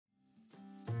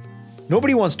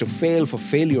Nobody wants to fail for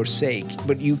failure's sake,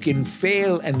 but you can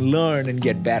fail and learn and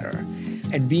get better.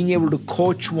 And being able to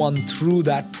coach one through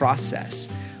that process,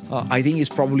 I think is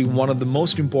probably one of the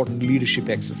most important leadership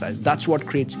exercises. That's what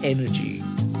creates energy.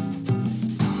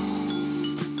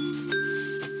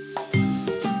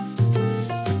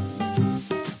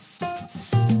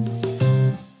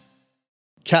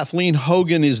 Kathleen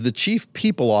Hogan is the Chief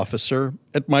People Officer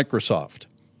at Microsoft.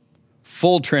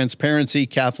 Full transparency,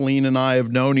 Kathleen and I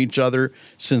have known each other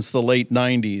since the late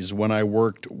 90s when I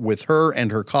worked with her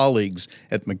and her colleagues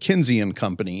at McKinsey &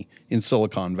 Company in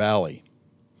Silicon Valley.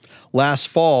 Last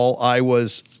fall, I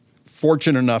was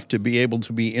fortunate enough to be able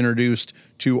to be introduced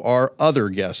to our other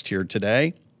guest here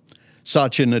today.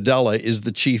 Satya Nadella is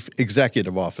the Chief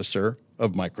Executive Officer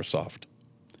of Microsoft.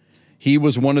 He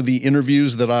was one of the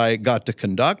interviews that I got to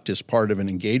conduct as part of an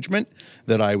engagement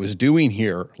that I was doing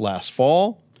here last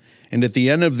fall. And at the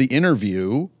end of the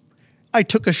interview, I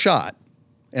took a shot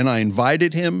and I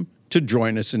invited him to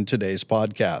join us in today's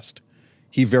podcast.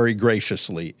 He very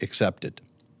graciously accepted.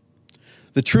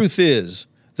 The truth is,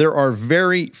 there are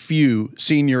very few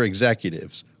senior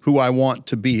executives who I want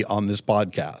to be on this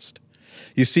podcast.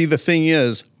 You see, the thing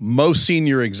is, most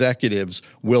senior executives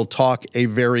will talk a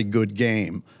very good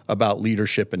game about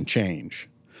leadership and change.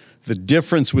 The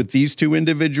difference with these two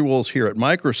individuals here at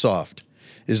Microsoft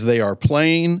is they are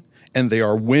playing and they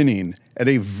are winning at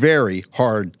a very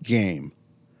hard game,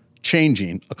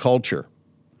 changing a culture.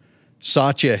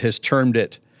 Satya has termed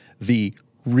it the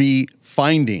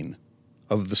refinding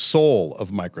of the soul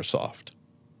of Microsoft.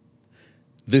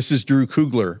 This is Drew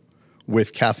Kugler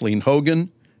with Kathleen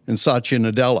Hogan and Satya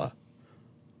Nadella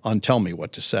on Tell Me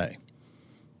What to Say.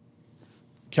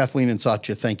 Kathleen and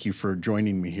Satya, thank you for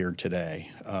joining me here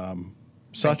today.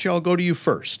 Satya, I'll go to you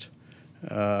first.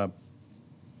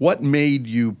 What made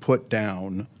you put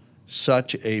down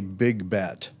such a big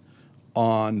bet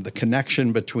on the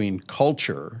connection between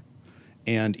culture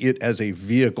and it as a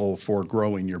vehicle for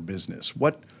growing your business?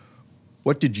 What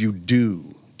did you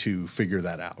do to figure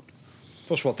that out?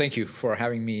 First of all, thank you for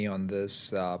having me on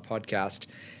this podcast.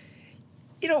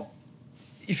 You know,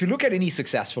 if you look at any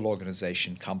successful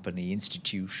organization, company,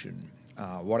 institution,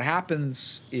 what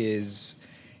happens is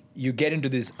you get into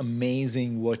this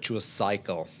amazing virtuous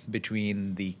cycle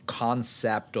between the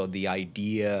concept or the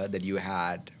idea that you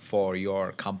had for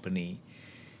your company,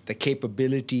 the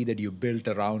capability that you built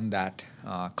around that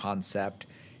concept,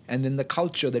 and then the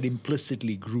culture that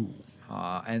implicitly grew.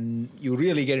 And you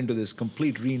really get into this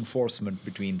complete reinforcement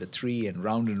between the three, and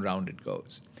round it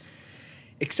goes.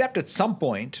 Except at some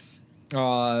point,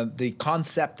 the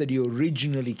concept that you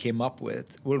originally came up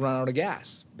with will run out of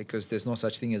gas because there's no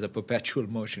such thing as a perpetual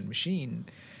motion machine.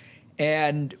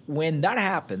 And when that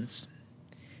happens,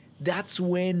 that's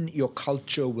when your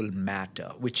culture will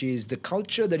matter, which is the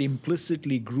culture that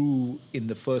implicitly grew in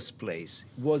the first place.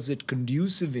 Was it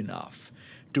conducive enough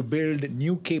to build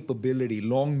new capability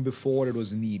long before it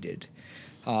was needed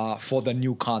for the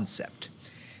new concept?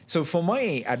 So for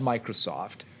me at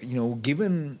Microsoft,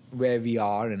 given where we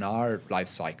are in our life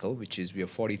cycle, which is we are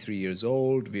 43 years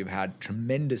old, we've had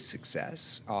tremendous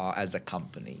success as a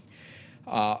company.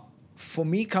 For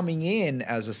me coming in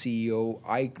as a CEO,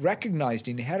 I recognized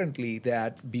inherently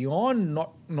that beyond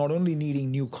not only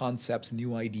needing new concepts,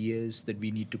 new ideas that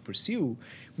we need to pursue,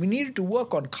 we needed to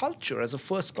work on culture as a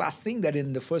first-class thing that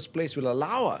in the first place will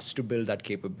allow us to build that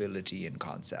capability and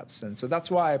concepts. And so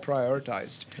that's why I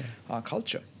prioritized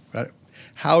culture. Right.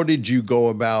 How did you go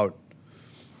about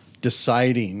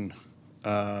deciding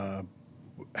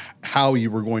how you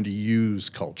were going to use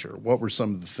culture? What were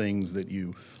some of the things that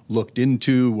you looked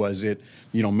into? Was it,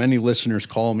 many listeners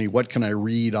call me, what can I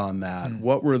read on that?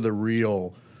 What were the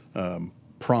real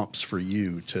prompts for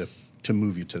you to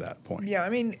move you to that point? Yeah,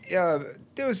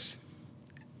 there was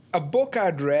a book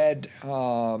I'd read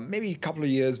maybe a couple of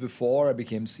years before I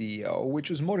became CEO, which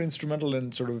was more instrumental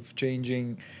in sort of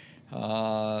changing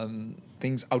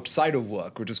things outside of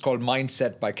work, which is called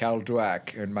Mindset by Carol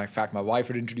Dweck. And in fact, my wife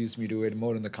had introduced me to it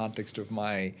more in the context of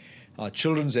my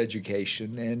children's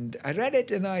education. And I read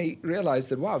it and I realized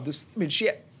that, wow,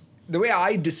 the way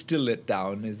I distill it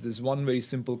down is this one very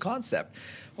simple concept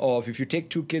of if you take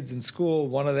two kids in school,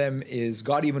 one of them is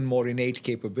got even more innate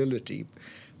capability,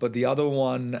 but the other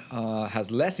one has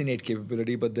less innate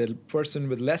capability, but the person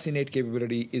with less innate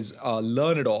capability is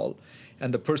learn-it-all.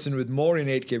 And the person with more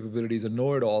innate capabilities, a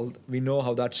know-it-all, we know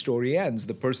how that story ends.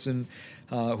 The person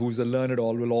who's a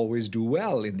learn-it-all will always do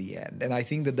well in the end. And I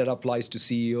think that applies to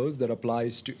CEOs, that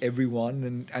applies to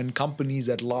everyone and companies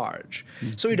at large.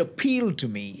 Mm-hmm. So it appealed to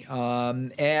me.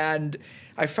 And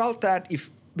I felt that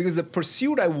if because the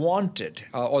pursuit I wanted,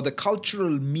 or the cultural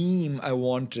meme I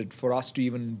wanted for us to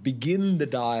even begin the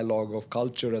dialogue of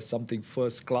culture as something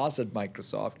first class at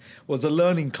Microsoft, was a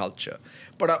learning culture.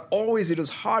 But it was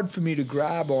hard for me to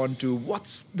grab onto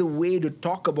what's the way to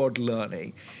talk about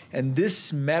learning. And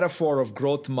this metaphor of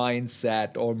growth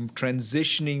mindset, or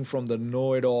transitioning from the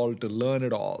know-it-all to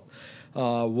learn-it-all,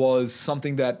 was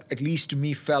something that, at least to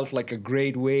me, felt like a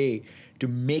great way to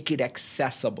make it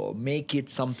accessible, make it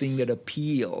something that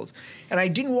appeals. And I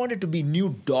didn't want it to be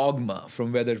new dogma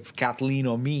from whether Kathleen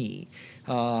or me.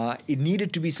 It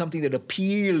needed to be something that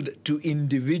appealed to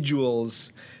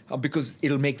individuals, because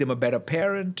it'll make them a better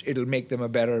parent, it'll make them a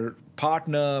better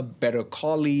partner, better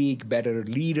colleague, better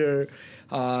leader.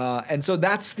 And so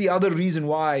that's the other reason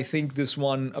why I think this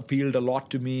one appealed a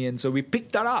lot to me. And so we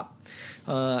picked that up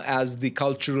as the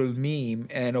cultural meme.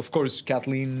 And of course,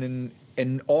 Kathleen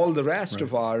and all the rest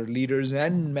of our leaders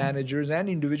and managers and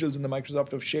individuals in the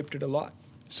Microsoft have shaped it a lot.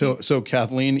 So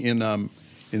Kathleen,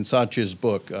 in Satya's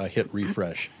book, Hit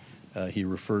Refresh, he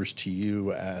refers to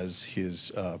you as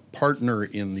his partner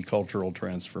in the cultural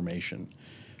transformation.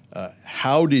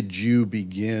 How did you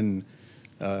begin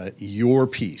your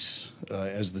piece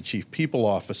as the Chief People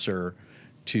Officer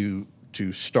to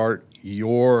start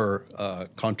your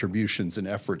contributions and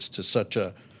efforts to such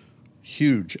a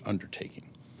huge undertaking?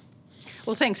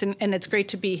 Well, thanks, and it's great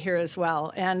to be here as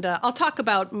well. And I'll talk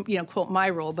about, quote, my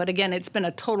role, but again, it's been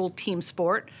a total team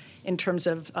sport in terms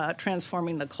of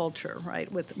transforming the culture,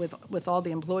 right, with all the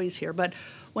employees here. But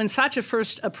when Satya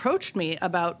first approached me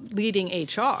about leading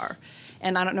HR,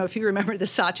 and I don't know if you remember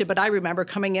this, Satya, but I remember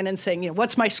coming in and saying,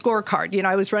 what's my scorecard?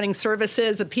 I was running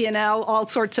services, a P&L, all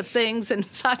sorts of things. And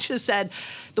Satya said,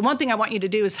 the one thing I want you to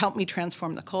do is help me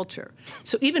transform the culture.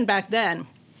 So even back then,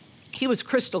 he was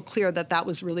crystal clear that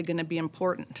was really going to be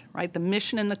important, right? The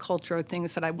mission and the culture are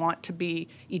things that I want to be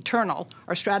eternal.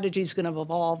 Our strategy is going to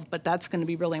evolve, but that's going to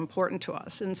be really important to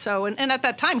us. And so, and at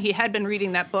that time, he had been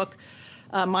reading that book,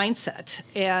 Mindset.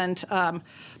 And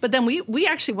but then we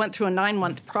actually went through a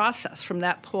 9-month process from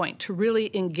that point to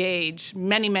really engage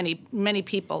many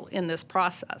people in this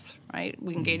process, right?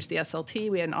 We engaged the SLT.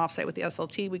 We had an offsite with the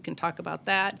SLT. We can talk about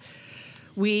that.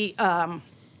 We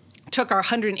took our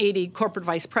 180 corporate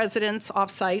vice presidents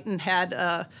off-site and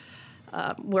had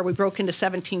where we broke into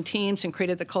 17 teams and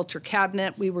created the culture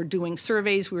cabinet. We were doing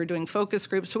surveys. We were doing focus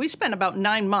groups. So we spent about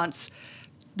 9 months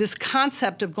this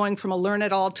concept of going from a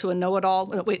learn-it-all to a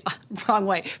know-it-all, wrong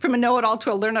way, from a know-it-all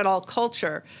to a learn-it-all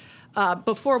culture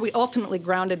before we ultimately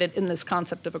grounded it in this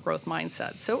concept of a growth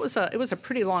mindset. So it was a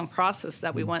pretty long process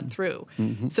that we went through.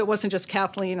 Mm-hmm. So it wasn't just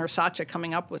Kathleen or Satya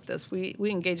coming up with this. We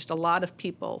engaged a lot of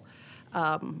people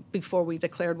before we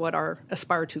declared what our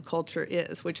Aspire to culture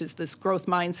is, which is this growth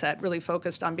mindset really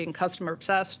focused on being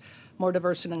customer-obsessed, more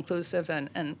diverse and inclusive,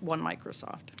 and one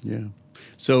Microsoft. Yeah.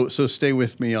 So stay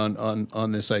with me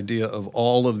on this idea of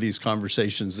all of these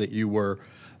conversations that you were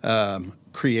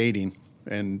creating.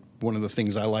 And one of the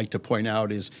things I like to point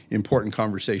out is important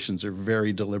conversations are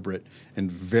very deliberate and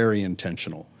very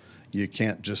intentional. You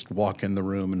can't just walk in the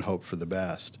room and hope for the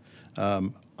best.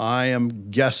 I am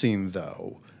guessing,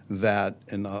 though, that,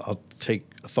 and I'll take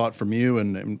a thought from you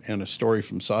and a story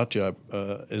from Satya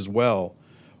as well.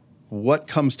 What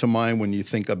comes to mind when you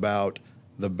think about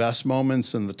the best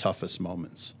moments and the toughest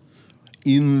moments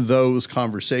in those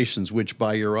conversations, which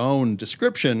by your own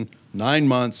description, 9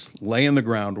 months, laying the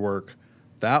groundwork,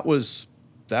 that was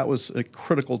a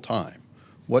critical time.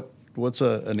 What's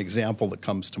an example that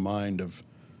comes to mind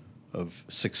of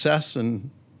success and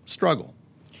struggle?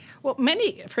 Well,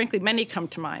 frankly, many come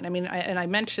to mind. I mean, I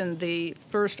mentioned the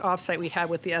first offsite we had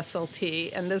with the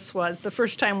SLT, and this was the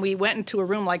first time we went into a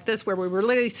room like this where we were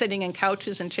literally sitting in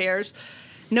couches and chairs,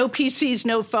 no PCs,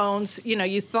 no phones.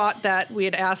 You thought that we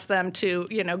had asked them to,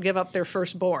 give up their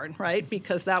firstborn, right?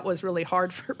 Because that was really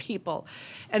hard for people.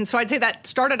 And so I'd say that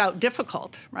started out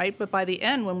difficult, right? But by the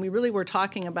end, when we really were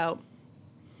talking about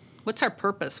what's our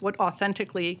purpose, what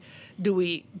authentically do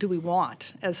we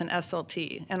want as an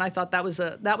SLT? And I thought that was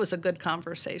a good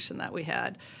conversation that we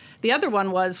had. The other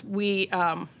one was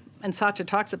and Satya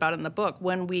talks about in the book,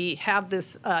 when we have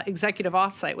this executive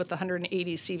offsite with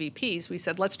 180 CVPs, we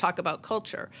said, let's talk about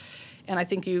culture. And I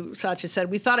think Satya said,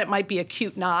 we thought it might be a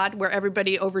cute nod where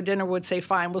everybody over dinner would say,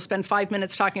 fine, we'll spend 5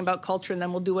 minutes talking about culture and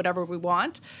then we'll do whatever we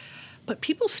want. But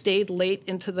people stayed late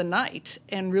into the night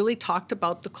and really talked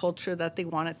about the culture that they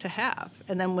wanted to have.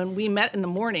 And then when we met in the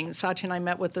morning, Satya and I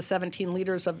met with the 17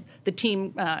 leaders of the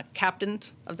team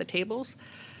captains of the tables.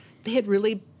 They had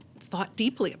really thought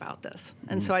deeply about this.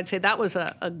 And so I'd say that was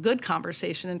a good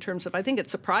conversation in terms of, I think it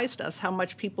surprised us how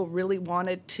much people really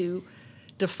wanted to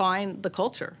define the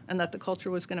culture, and that the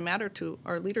culture was going to matter to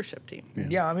our leadership team.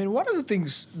 Yeah, I mean, one of the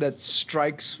things that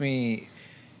strikes me,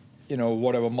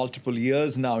 whatever, multiple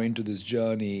years now into this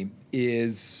journey,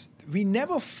 is we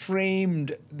never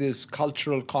framed this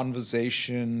cultural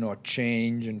conversation or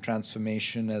change and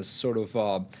transformation as sort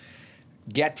of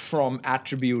get from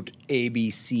attribute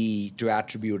ABC to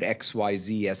attribute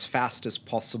XYZ as fast as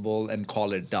possible and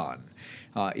call it done.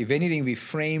 If anything, we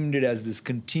framed it as this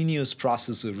continuous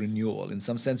process of renewal. In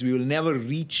some sense, we will never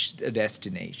reach a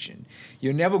destination.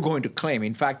 You're never going to claim.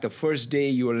 In fact, the first day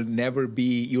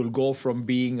you'll go from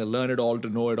being a learn it all to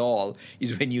know it all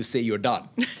is when you say you're done.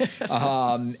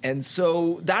 And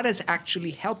so that has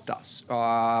actually helped us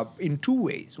in two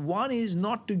ways. One is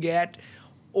not to get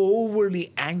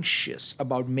overly anxious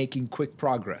about making quick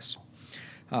progress.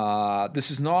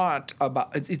 This is not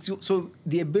about, so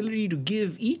the ability to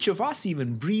give each of us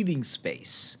even breathing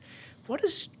space. What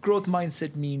does growth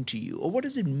mindset mean to you? Or what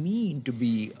does it mean to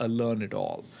be a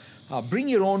learn-it-all? Bring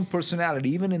your own personality.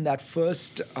 Even in that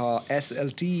first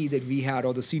SLT that we had,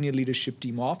 or the senior leadership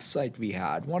team offsite we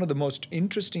had, one of the most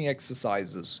interesting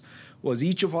exercises was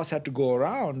each of us had to go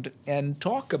around and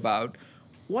talk about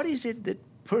what is it that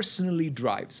personally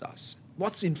drives us?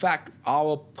 What's, in fact,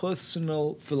 our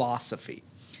personal philosophy?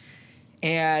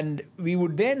 And we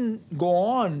would then go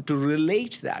on to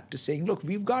relate that to saying, look,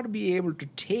 we've got to be able to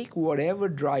take whatever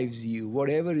drives you,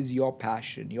 whatever is your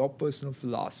passion, your personal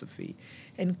philosophy,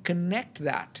 and connect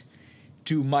that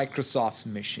to Microsoft's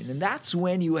mission. And that's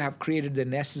when you have created the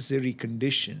necessary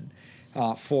condition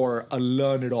for a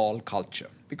learn-it-all culture.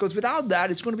 Because without that,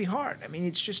 it's going to be hard. I mean,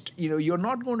 it's just, you're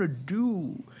not going to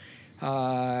do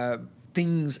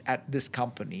things at this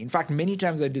company. In fact, many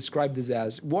times I describe this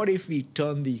as, what if we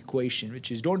turn the equation,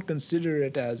 which is don't consider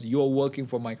it as you're working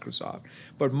for Microsoft,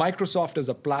 but Microsoft as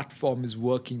a platform is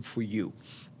working for you.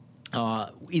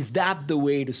 Is that the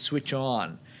way to switch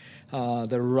on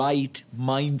the right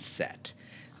mindset?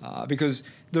 Because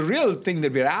the real thing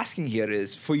that we're asking here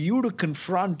is for you to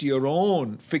confront your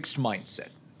own fixed mindset,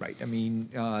 right? I mean,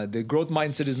 the growth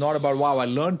mindset is not about, wow, I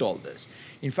learned all this.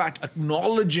 In fact,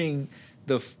 acknowledging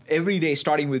every day,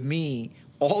 starting with me,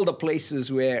 all the places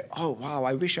where, oh, wow,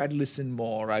 I wish I'd listened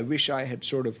more. I wish I had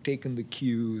sort of taken the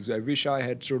cues. I wish I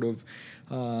had sort of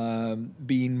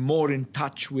been more in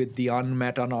touch with the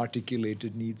unmet,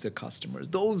 unarticulated needs of customers.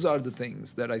 Those are the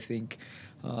things that I think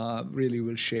really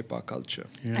will shape our culture.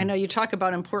 Yeah. I know you talk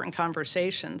about important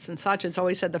conversations, and Satya's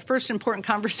always said the first important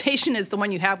conversation is the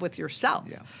one you have with yourself,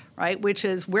 right? Which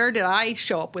is, where did I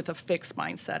show up with a fixed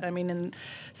mindset? I mean, and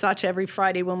Satya every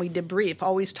Friday when we debrief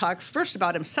always talks first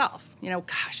about himself.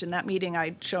 Gosh, in that meeting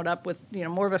I showed up with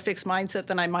more of a fixed mindset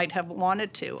than I might have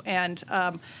wanted to, and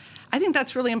I think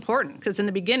that's really important, because in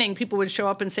the beginning, people would show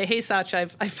up and say, hey, Satya,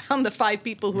 I found the 5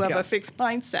 people who have a fixed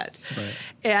mindset. Right.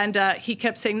 And he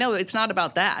kept saying, no, it's not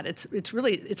about that. It's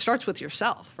really, it starts with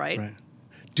yourself, right?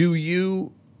 Do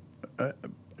you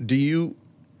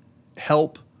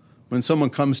help when someone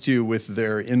comes to you with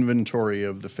their inventory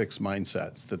of the fixed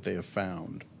mindsets that they have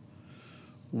found?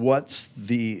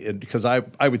 Because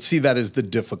I would see that as the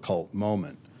difficult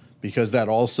moment, because that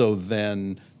also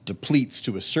then depletes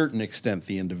to a certain extent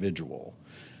the individual.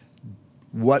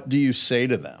 What do you say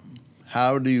to them?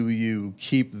 How do you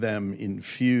keep them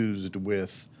infused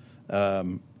with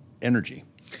energy?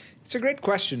 It's a great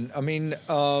question. I mean,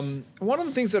 one of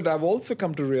the things that I've also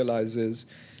come to realize is,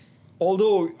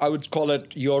 although I would call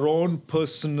it your own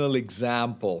personal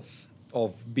example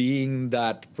of being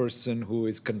that person who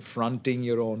is confronting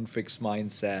your own fixed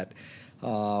mindset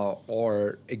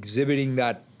or exhibiting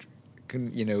that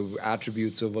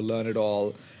attributes of a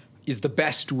learn-it-all is the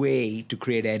best way to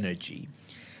create energy.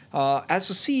 As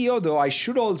a CEO, though, I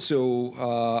should also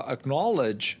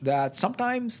acknowledge that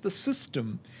sometimes the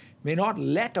system may not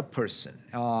let a person.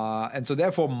 And so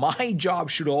therefore, my job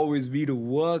should always be to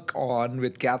work on,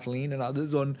 with Kathleen and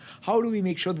others, on how do we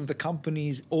make sure that the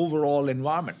company's overall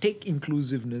environment, take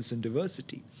inclusiveness and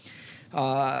diversity.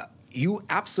 You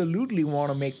absolutely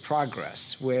want to make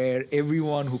progress where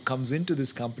everyone who comes into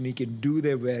this company can do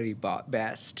their very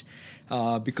best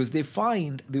because they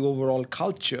find the overall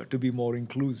culture to be more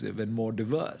inclusive and more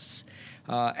diverse.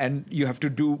 And you have to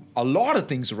do a lot of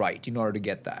things right in order to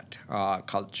get that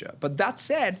culture. But that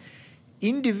said,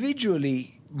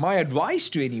 individually, my advice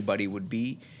to anybody would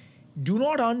be, do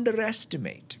not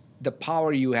underestimate the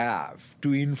power you have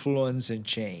to influence and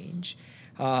change.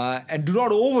 And do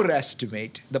not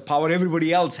overestimate the power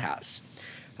everybody else has.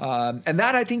 And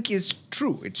that, I think, is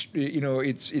true.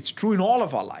 It's true in all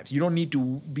of our lives. You don't need to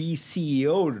be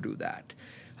CEO to do that.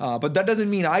 But that doesn't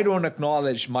mean I don't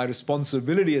acknowledge my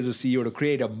responsibility as a CEO to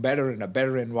create a better and a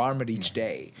better environment each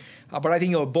day. But I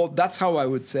think both. That's how I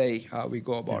would say we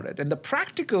go about it. And the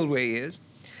practical way is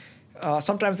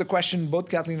sometimes the question both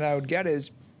Kathleen and I would get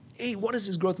is, hey, what is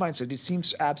this growth mindset? It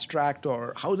seems abstract,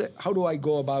 or how do I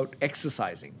go about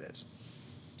exercising this?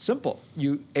 Simple.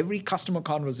 Every customer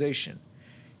conversation.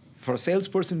 For a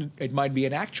salesperson, it might be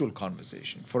an actual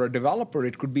conversation. For a developer,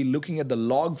 it could be looking at the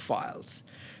log files.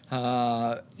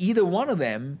 Either one of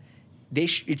them,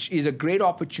 it is a great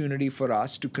opportunity for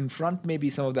us to confront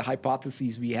maybe some of the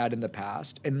hypotheses we had in the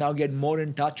past and now get more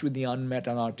in touch with the unmet,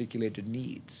 unarticulated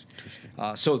needs.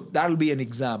 So that'll be an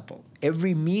example.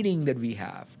 Every meeting that we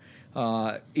have,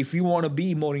 if we want to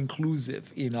be more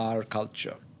inclusive in our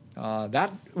culture,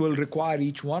 that will require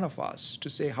each one of us to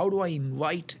say, how do I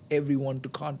invite everyone to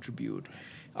contribute?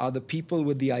 Are the people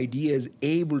with the ideas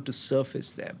able to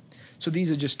surface them? So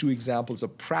these are just two examples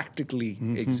of practically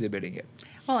exhibiting it.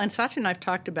 Well, and Satya and I have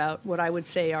talked about what I would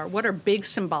say are what are big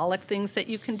symbolic things that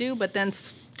you can do, but then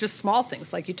just small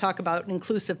things. Like you talk about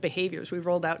inclusive behaviors. We've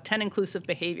rolled out 10 inclusive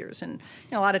behaviors, and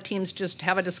a lot of teams just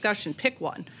have a discussion, pick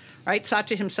one. Right,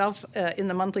 Satya himself in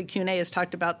the monthly Q&A has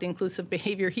talked about the inclusive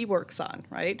behavior he works on.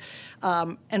 Right,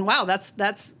 and wow,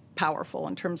 that's powerful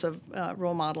in terms of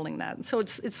role modeling that. And so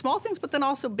it's small things, but then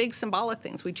also big symbolic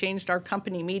things. We changed our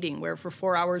company meeting where for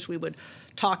 4 hours we would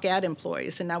talk at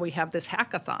employees, and now we have this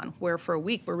hackathon where for a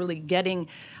week we're really getting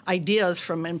ideas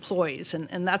from employees,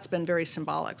 and that's been very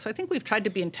symbolic. So I think we've tried to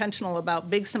be intentional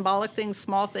about big symbolic things,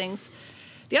 small things.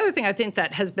 The other thing I think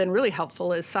that has been really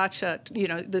helpful is Satya,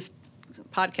 this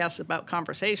podcast about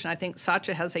conversation. I think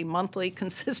Satya has a monthly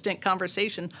consistent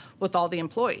conversation with all the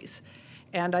employees.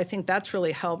 And I think that's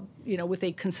really helped, with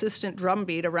a consistent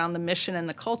drumbeat around the mission and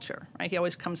the culture, right? He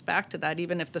always comes back to that,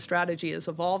 even if the strategy is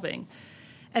evolving.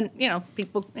 And,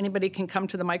 anybody can come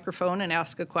to the microphone and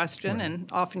ask a question, right. And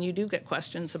often you do get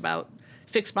questions about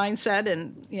fixed mindset,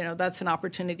 and, that's an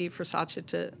opportunity for Satya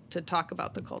to talk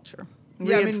about the culture.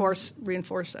 Reinforce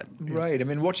it. Right. I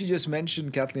mean, what you just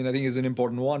mentioned, Kathleen, I think is an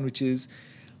important one, which is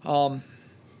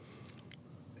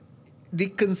the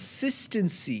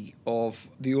consistency of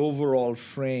the overall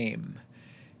frame,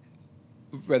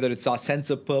 whether it's our sense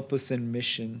of purpose and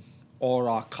mission or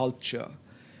our culture,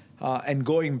 and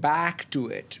going back to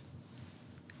it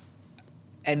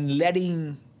and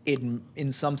letting it,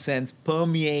 in some sense,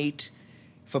 permeate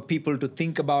for people to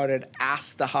think about it,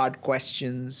 ask the hard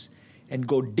questions, and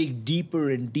go dig deeper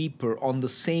and deeper on the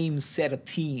same set of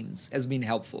themes has been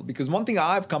helpful. Because one thing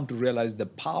I've come to realize the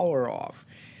power of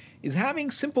is having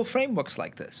simple frameworks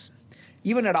like this.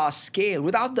 Even at our scale,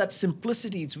 without that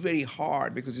simplicity, it's very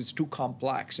hard because it's too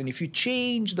complex. And if you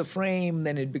change the frame,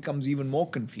 then it becomes even more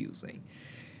confusing.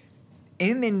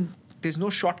 And then there's no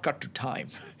shortcut to time.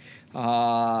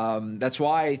 That's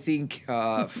why I think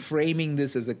framing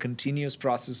this as a continuous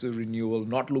process of renewal,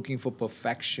 not looking for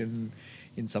perfection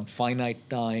in some finite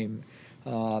time,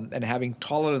 and having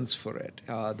tolerance for it.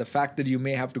 The fact that you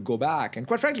may have to go back, and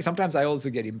quite frankly, sometimes I also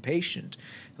get impatient,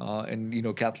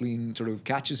 and Kathleen sort of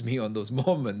catches me on those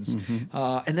moments,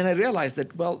 and then I realize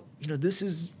that this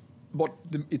is what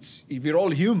we're all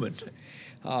human.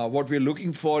 What we're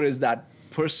looking for is that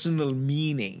personal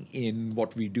meaning in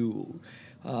what we do,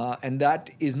 and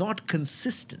that is not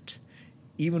consistent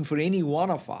even for any one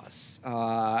of us,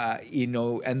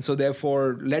 and so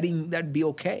therefore letting that be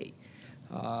okay.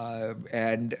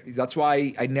 And that's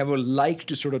why I never like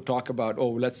to sort of talk about,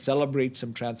 let's celebrate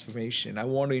some transformation. I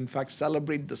want to, in fact,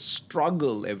 celebrate the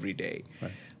struggle every day,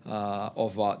 right,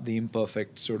 of the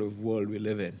imperfect sort of world we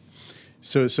live in.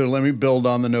 So let me build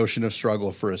on the notion of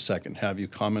struggle for a second. Have you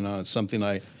comment on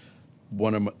it?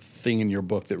 One thing in your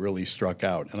book that really struck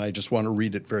out, and I just want to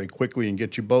read it very quickly and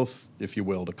get you both, if you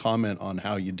will, to comment on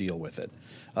how you deal with it.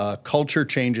 Culture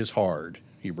change is hard,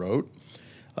 he wrote.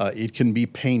 It can be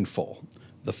painful.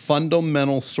 The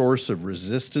fundamental source of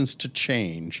resistance to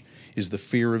change is the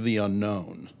fear of the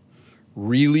unknown.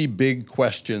 Really big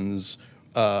questions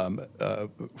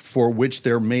for which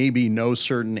there may be no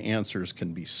certain answers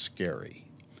can be scary.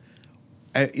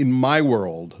 In my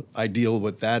world, I deal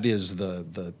with that is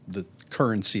the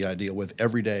currency I deal with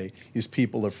every day is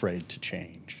people afraid to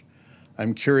change.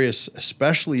 I'm curious,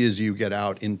 especially as you get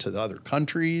out into the other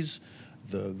countries,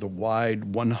 the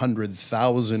wide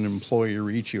 100,000 employee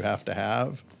reach you have to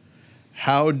have,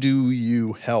 how do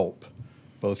you help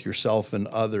both yourself and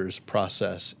others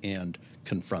process and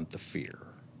confront the fear?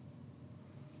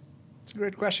 It's a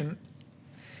great question.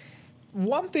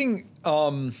 One thing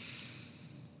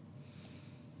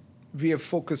we have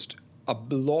focused a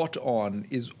lot on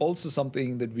is also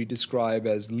something that we describe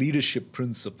as leadership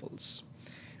principles.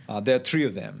 There are three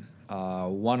of them.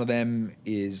 One of them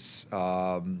is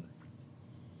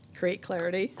create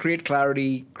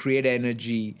clarity, create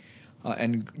energy,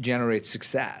 and generate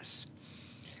success.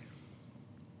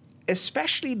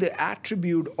 Especially the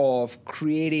attribute of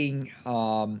creating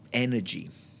energy,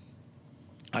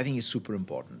 I think is super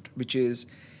important, which is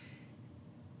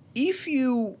if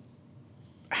you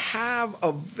have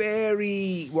a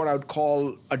very, what I would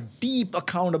call a deep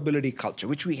accountability culture,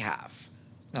 which we have,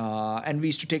 and we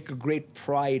used to take a great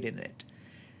pride in it,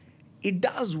 it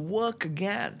does work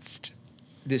against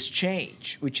this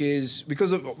change, which is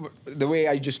because of the way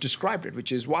I just described it,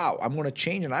 which is, wow, I'm going to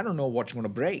change and I don't know what's going to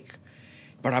break,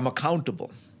 but I'm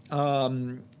accountable.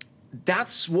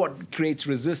 That's what creates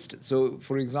resistance. So,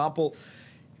 for example,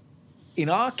 in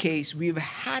our case, we've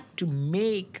had to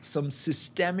make some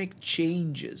systemic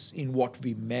changes in what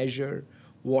we measure,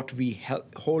 what we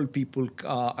hold people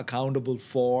accountable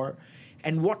for,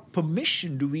 and what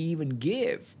permission do we even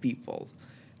give people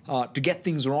to get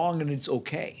things wrong and it's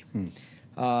okay.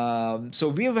 So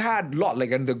we've had a lot,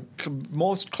 and the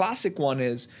most classic one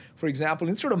is, for example,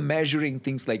 instead of measuring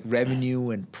things like revenue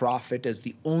and profit as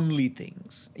the only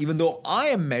things, even though I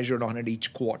am measured on it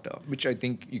each quarter, which I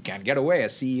think you can't get away.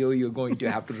 As CEO, you're going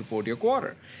to have to report your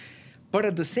quarter. But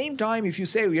at the same time, if you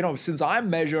say, since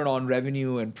I'm measured on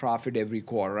revenue and profit every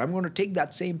quarter, I'm going to take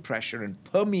that same pressure and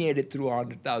permeate it through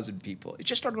 100,000 people. It's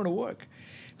just not going to work,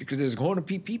 because there's going to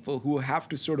be people who have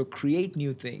to sort of create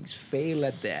new things, fail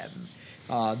at them.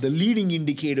 The leading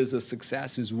indicators of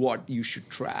success is what you should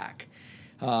track.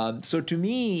 So to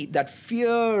me, that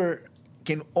fear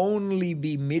can only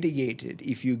be mitigated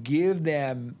if you give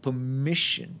them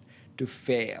permission to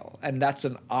fail. And that's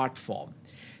an art form.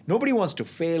 Nobody wants to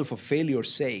fail for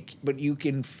failure's sake, but you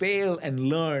can fail and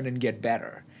learn and get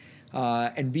better.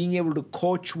 And being able to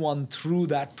coach one through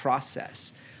that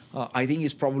process, I think,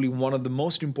 is probably one of the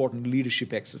most important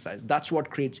leadership exercises. That's what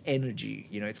creates energy.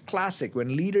 It's classic.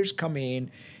 When leaders come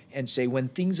in and say when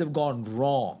things have gone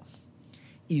wrong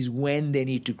is when they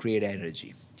need to create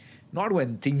energy, not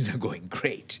when things are going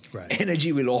great. Right.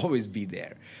 Energy will always be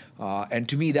there. And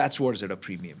to me, that's what's at a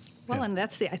premium. Well, and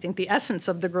that's I think the essence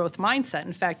of the growth mindset.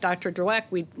 In fact, Dr. Dweck,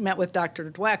 we met with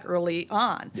Dr. Dweck early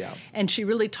on, and she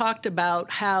really talked about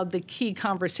how the key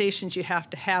conversations you have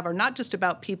to have are not just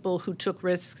about people who took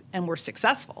risks and were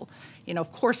successful.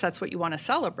 Of course, that's what you want to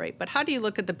celebrate, but how do you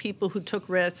look at the people who took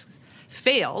risks,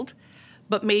 failed,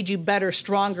 but made you better,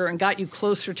 stronger, and got you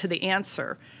closer to the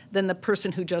answer than the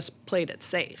person who just played it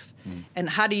safe? And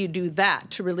how do you do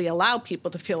that to really allow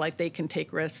people to feel like they can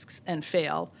take risks and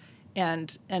fail,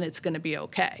 and it's going to be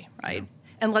okay, right?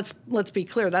 Yeah. And let's be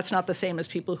clear, that's not the same as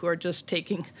people who are just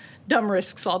taking dumb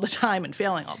risks all the time and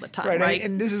failing all the time, right?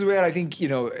 And this is where I think,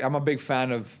 I'm a big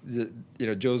fan of,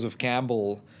 Joseph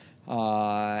Campbell,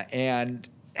 and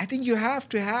I think you have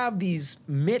to have these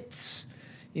myths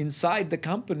inside the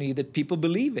company that people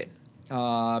believe in,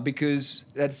 because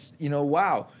that's,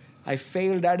 wow, I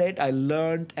failed at it, I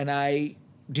learned, and I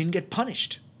didn't get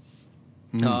punished.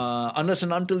 Unless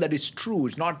and until that is true.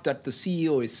 It's not that the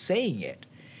CEO is saying it.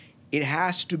 It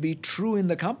has to be true in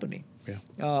the company. Yeah.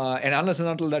 And unless and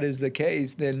until that is the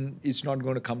case, then it's not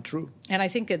going to come true. And I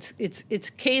think it's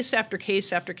case after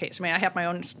case after case. I mean, I have my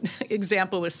own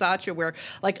example with Satya where,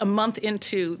 like, a month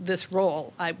into this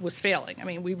role, I was failing. I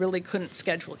mean, we really couldn't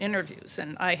schedule interviews,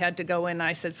 and I had to go in. And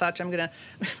I said, Satya, I'm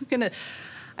going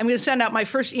to send out my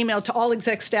first email to all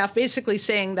exec staff, basically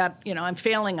saying that, I'm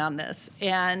failing on this,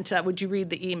 and would you read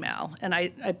the email? And I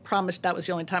promised that was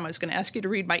the only time I was going to ask you to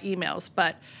read my emails.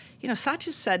 But,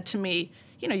 Satya said to me,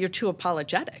 you're too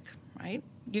apologetic, right?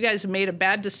 You guys have made a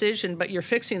bad decision, but you're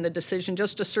fixing the decision.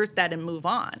 Just assert that and move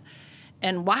on.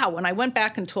 And wow, when I went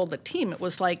back and told the team, it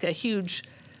was like a huge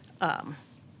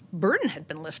burden had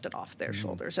been lifted off their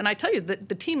shoulders. And I tell you,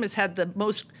 the team has had the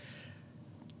most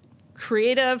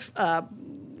creative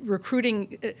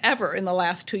recruiting ever in the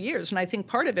last 2 years. And I think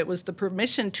part of it was the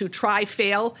permission to try,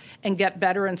 fail, and get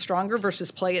better and stronger versus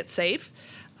play it safe.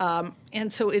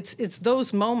 And so it's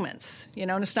those moments,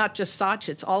 and it's not just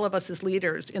Satya, it's all of us as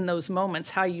leaders in those moments,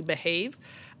 how you behave,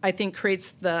 I think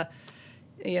creates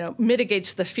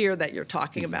mitigates the fear that you're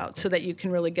talking about so that you can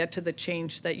really get to the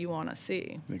change that you want to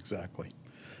see. Exactly.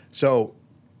 So,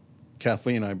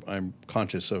 Kathleen, I'm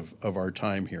conscious of our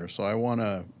time here, so I want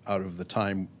to, out of the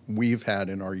time we've had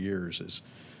in our years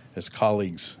as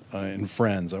colleagues and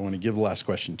friends, I want to give the last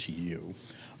question to you.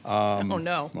 Oh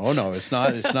no! Oh no! It's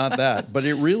not that. But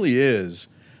it really is.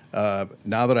 Now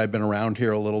that I've been around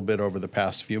here a little bit over the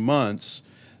past few months,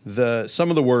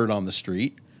 some of the word on the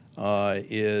street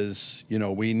is,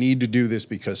 we need to do this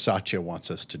because Satya wants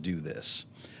us to do this.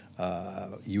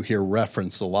 You hear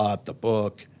reference a lot, the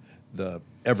book,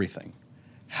 everything.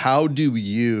 How do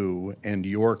you and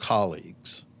your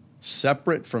colleagues,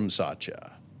 separate from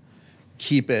Satya,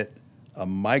 keep it a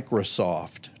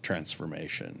Microsoft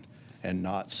transformation and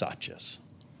not Satya's?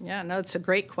 Yeah, no, it's a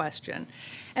great question.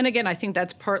 And again, I think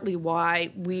that's partly why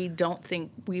we don't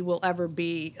think we will ever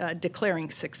be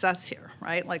declaring success here,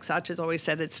 right? Like Satya's always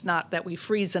said, it's not that we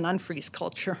freeze and unfreeze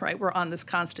culture, right? We're on this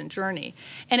constant journey.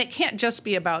 And it can't just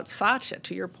be about Satya,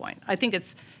 to your point. I think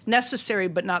it's necessary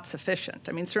but not sufficient.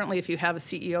 I mean, certainly if you have a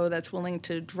CEO that's willing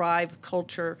to drive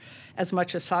culture as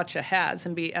much as Satya has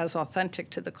and be as authentic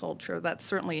to the culture, that's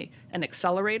certainly an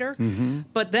accelerator. Mm-hmm.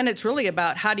 But then it's really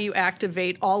about how do you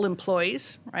activate all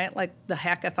employees, right? Like the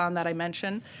hackathon that I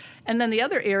mentioned. And then the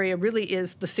other area really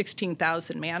is the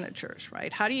 16,000 managers,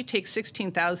 right? How do you take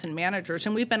 16,000 managers,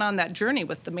 and we've been on that journey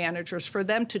with the managers, for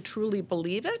them to truly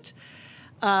believe it,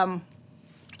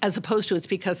 as opposed to it's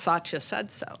because Satya said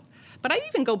so. But I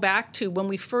even go back to when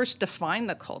we first defined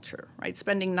the culture, right?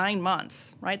 Spending 9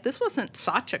 months, right? This wasn't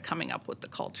Satya coming up with the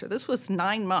culture. This was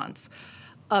 9 months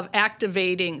of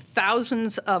activating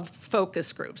thousands of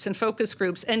focus groups. And focus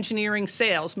groups, engineering,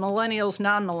 sales, millennials,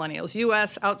 non-millennials,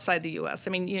 U.S., outside the U.S.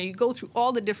 I mean, you go through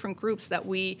all the different groups that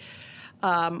we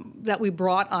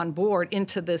brought on board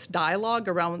into this dialogue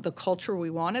around the culture we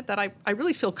wanted, that I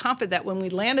really feel confident that when we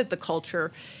landed the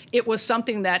culture, it was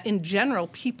something that, in general,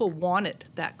 people wanted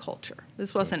that culture.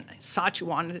 This wasn't Satya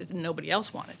wanted it and nobody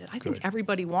else wanted it. I think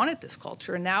everybody wanted this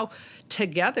culture. And now,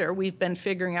 together, we've been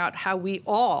figuring out how we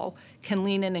all can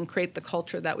lean in and create the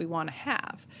culture that we want to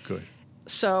have. Good.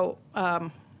 So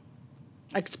I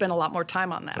could spend a lot more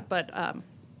time on that, but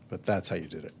that's how you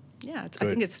did it. Yeah, I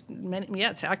think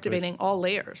it's activating all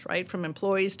layers, right? From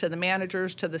employees to the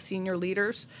managers to the senior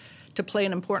leaders to play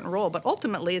an important role. But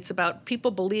ultimately, it's about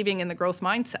people believing in the growth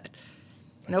mindset.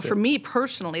 For me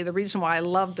personally, the reason why I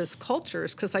love this culture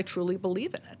is because I truly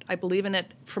believe in it. I believe in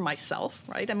it for myself,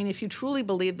 right? I mean, if you truly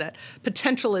believe that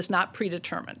potential is not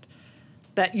predetermined,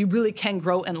 that you really can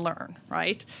grow and learn,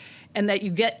 right? And that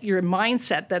you get your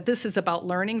mindset that this is about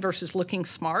learning versus looking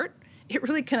smart, it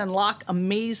really can unlock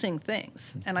amazing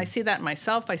things. And I see that in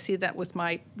myself. I see that with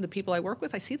the people I work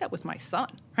with. I see that with my son,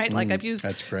 right? Like I've used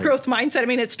growth mindset. I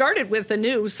mean, it started with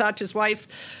Anu, Satya's wife,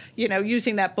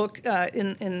 using that book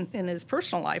in his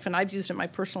personal life, and I've used it in my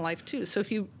personal life too. So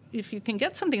if you can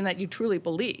get something that you truly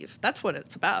believe, that's what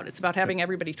it's about. It's about having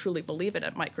everybody truly believe it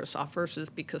at Microsoft versus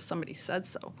because somebody said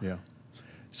so. Yeah.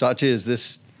 Satya,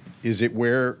 is it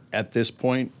where, at this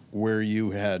point, where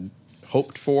you had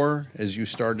hoped for as you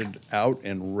started out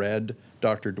and read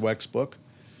Dr. Dweck's book?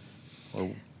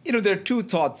 There are two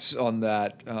thoughts on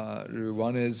that.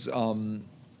 One is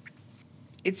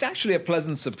it's actually a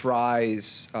pleasant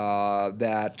surprise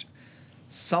that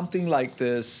something like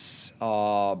this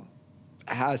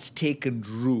has taken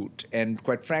root. And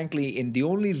quite frankly, and the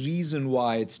only reason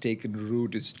why it's taken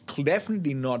root is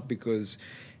definitely not because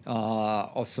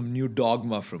of some new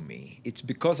dogma from me. It's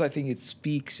because I think it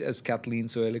speaks, as Kathleen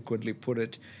so eloquently put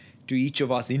it, to each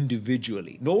of us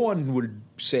individually. No one would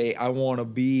say, I want to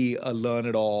be a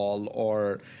learn-it-all,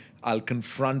 or I'll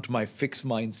confront my fixed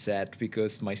mindset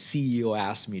because my CEO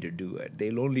asked me to do it.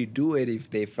 They'll only do it if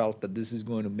they felt that this is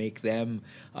going to make them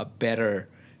a better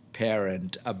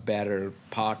parent, a better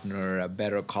partner, a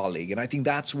better colleague. And I think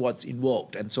that's what's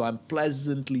invoked. And so I'm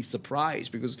pleasantly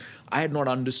surprised because I had not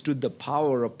understood the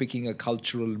power of picking a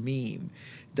cultural meme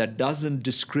that doesn't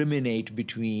discriminate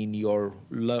between your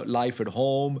life at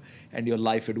home and your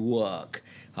life at work.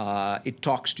 It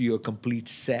talks to your complete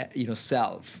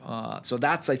self. So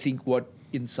that's, I think, what,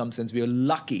 in some sense, we are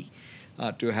lucky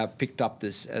to have picked up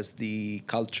this as the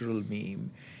cultural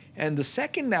meme. And the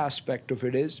second aspect of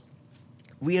it is,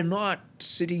 we are not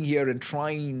sitting here and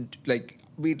trying,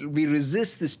 we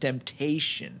resist this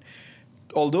temptation.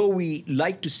 Although we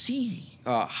like to see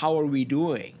how are we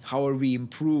doing, how are we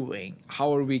improving,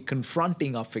 how are we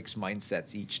confronting our fixed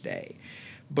mindsets each day.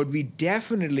 But we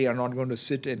definitely are not going to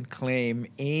sit and claim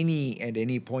at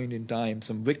any point in time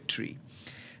some victory.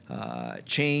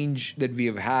 Change that we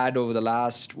have had over the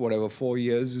last, 4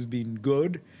 years has been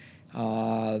good.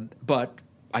 But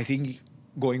I think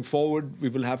going forward, we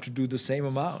will have to do the same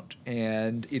amount,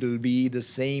 and it'll be the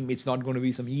same. It's not going to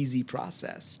be some easy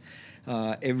process.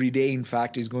 Every day, in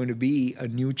fact, is going to be a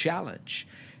new challenge.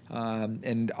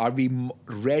 And are we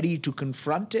ready to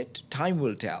confront it? Time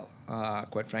will tell,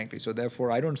 quite frankly. So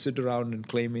therefore, I don't sit around and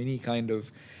claim any kind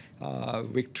of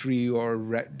victory or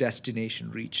destination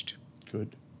reached.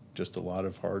 Good. Just a lot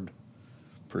of hard,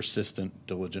 persistent,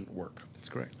 diligent work. That's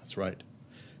correct. That's right.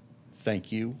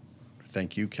 Thank you.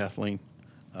 Thank you, Kathleen.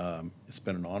 It's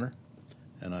been an honor,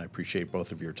 and I appreciate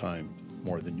both of your time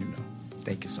more than you know.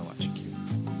 Thank you so much. Thank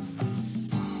you.